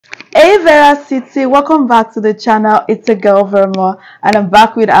Hey Vera City, welcome back to the channel. It's a girl Verma and I'm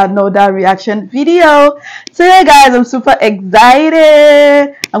back with another reaction video. Today guys, I'm super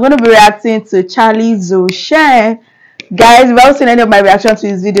excited. I'm going to be reacting to Zhou Shen. Guys, if you haven't seen any of my reactions to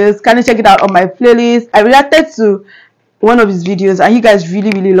his videos, can you check it out on my playlist? I reacted to one of his videos and you guys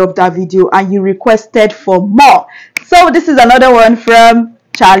really loved that video and you requested for more. So this is another one from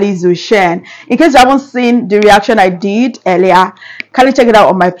Zhou Shen. In case you haven't seen the reaction I did earlier, can you check it out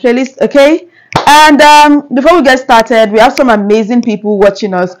on my playlist? Okay, and before we get started, we have some amazing people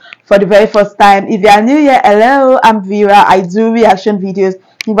watching us for the very first time. If you are new here, hello, I'm Vera. I do reaction videos,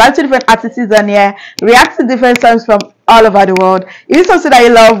 invite to different artists on here, react to different songs from all over the world. If it's something that you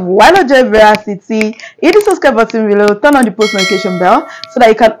love, why not join Vera City? Hit the subscribe button below, turn on the post notification bell so that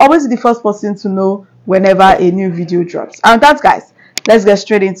you can always be the first person to know whenever a new video drops. And that's guys, let's get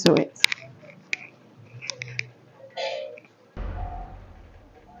straight into it.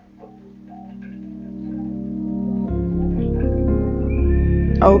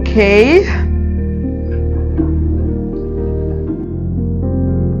 Okay.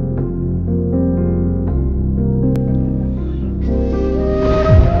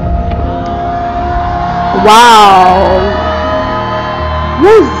 Wow.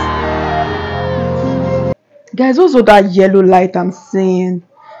 Guys, what's all that yellow light I'm seeing?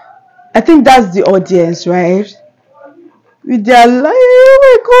 I think that's the audience, right? With their light, oh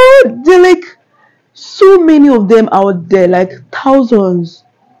my god, they're like so many of them out there, like thousands.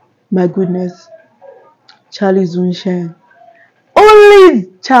 My goodness. Zhou Shen.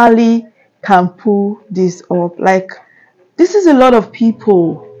 Only Charlie can pull this up. Like, this is a lot of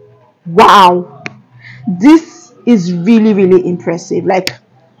people. Wow. This is really impressive. Like,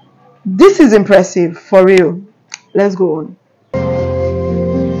 this is impressive for real. Let's go on.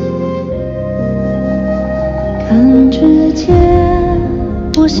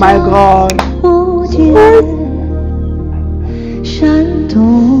 My god.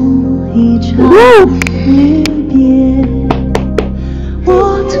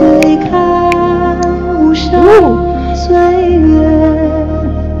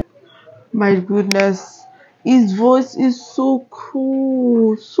 My goodness, his voice is so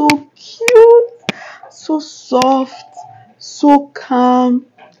cool, so cute, so soft, so calm,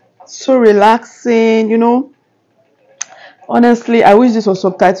 so relaxing, you know. Honestly, I wish this was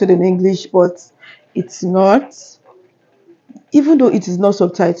subtitled in English, but it's not. Even though it is not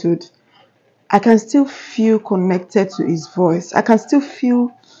subtitled, I can still feel connected to his voice. I can still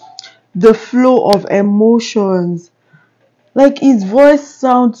feel the flow of emotions. Like, his voice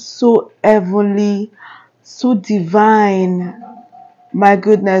sounds so heavenly, so divine. My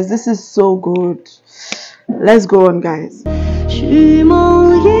goodness, this is so good. Let's go on, guys.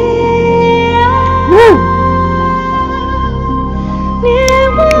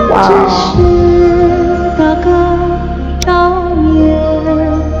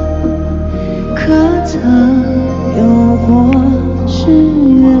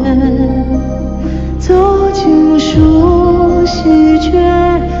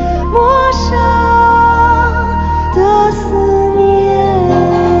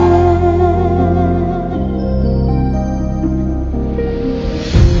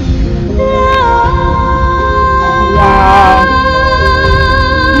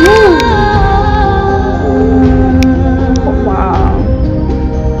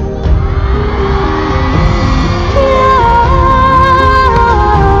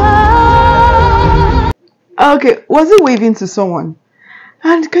 Okay, was he waving to someone?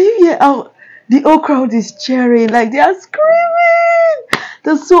 And can you hear how the whole crowd is cheering? Like, they are screaming.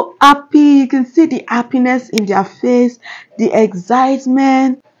 They're so happy. You can see the happiness in their face, the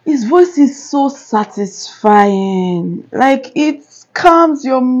excitement. His voice is so satisfying. Like, it calms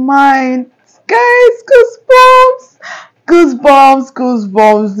your mind. Guys, goosebumps. Goosebumps,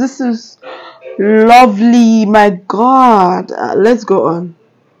 goosebumps. This is lovely. My god. Let's go on.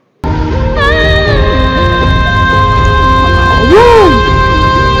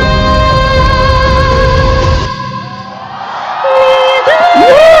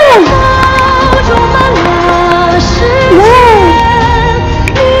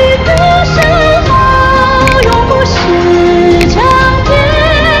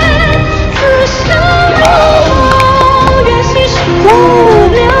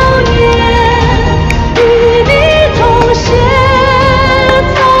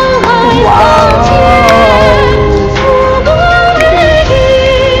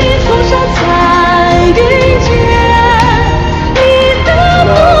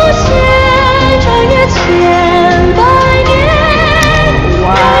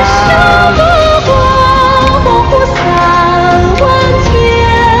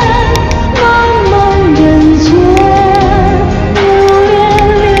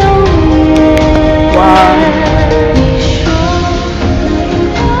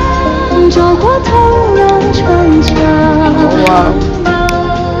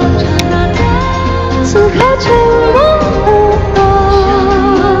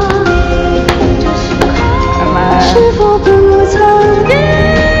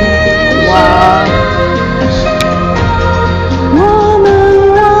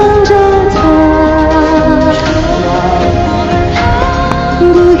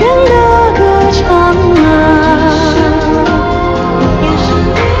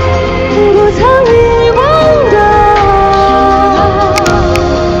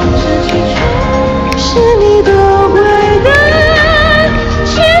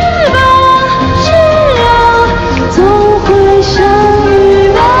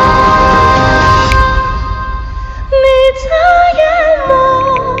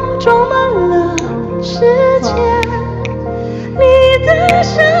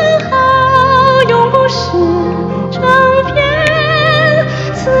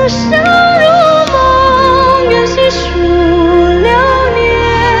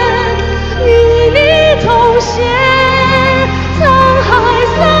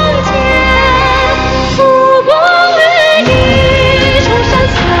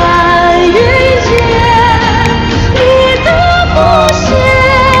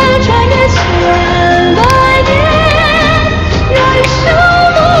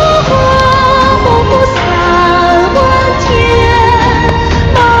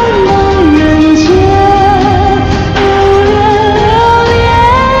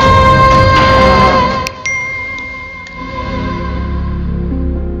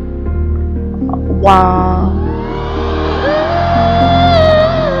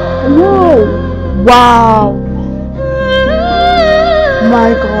 Wow.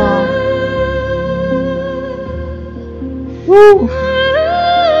 My God. Woo.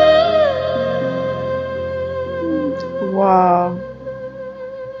 Wow.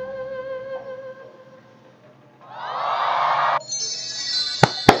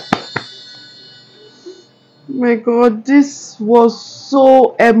 My God, this was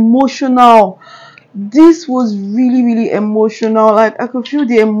so emotional. This was really, really emotional. Like, I could feel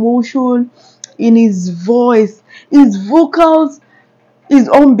the emotion in his voice. His vocals is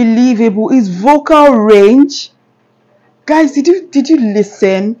unbelievable. His vocal range. Guys, did you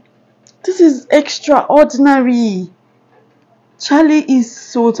listen? This is extraordinary. Charlie is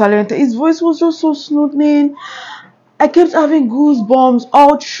so talented. His voice was just so soothing. I kept having goosebumps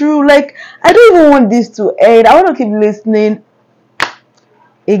all through. Like, I don't even want this to end. I want to keep listening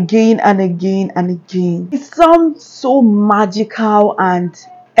again and again and again. It sounds so magical and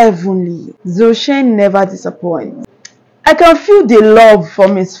heavenly. Zhou Shen never disappoints. I can feel the love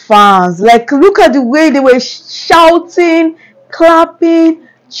from his fans. Like, look at the way they were shouting, clapping,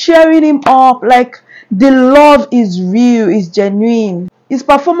 cheering him up. Like, the love is real, is genuine. His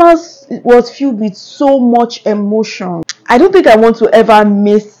performance was filled with so much emotion. I don't think I want to ever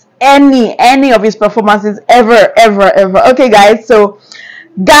miss any of his performances ever. Okay, guys, so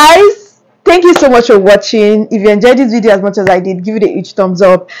guys, thank you so much for watching. If you enjoyed this video as much as I did, give it a huge thumbs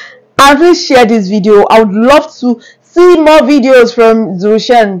up and please share this video. I would love to see more videos from Zhou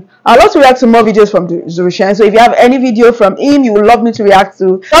Shen. I'd love to react to more videos from Zhou Shen. So if you have any video from him you would love me to react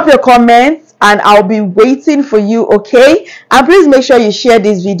to, drop your comments and I'll be waiting for you, okay? And please make sure you share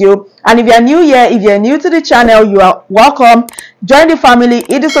this video. And if you're new here, if you're new to the channel, you are welcome. Join the family,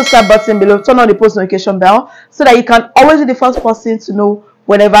 hit the subscribe button below, turn on the post notification bell so that you can always be the first person to know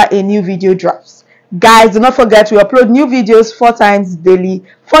whenever a new video drops. Guys, do not forget we upload new videos 4 times daily,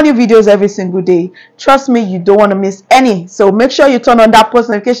 4 new videos every single day. Trust me, you don't want to miss any. So make sure you turn on that post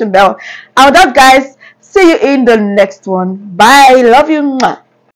notification bell. And with that, guys, see you in the next one. Bye. Love you.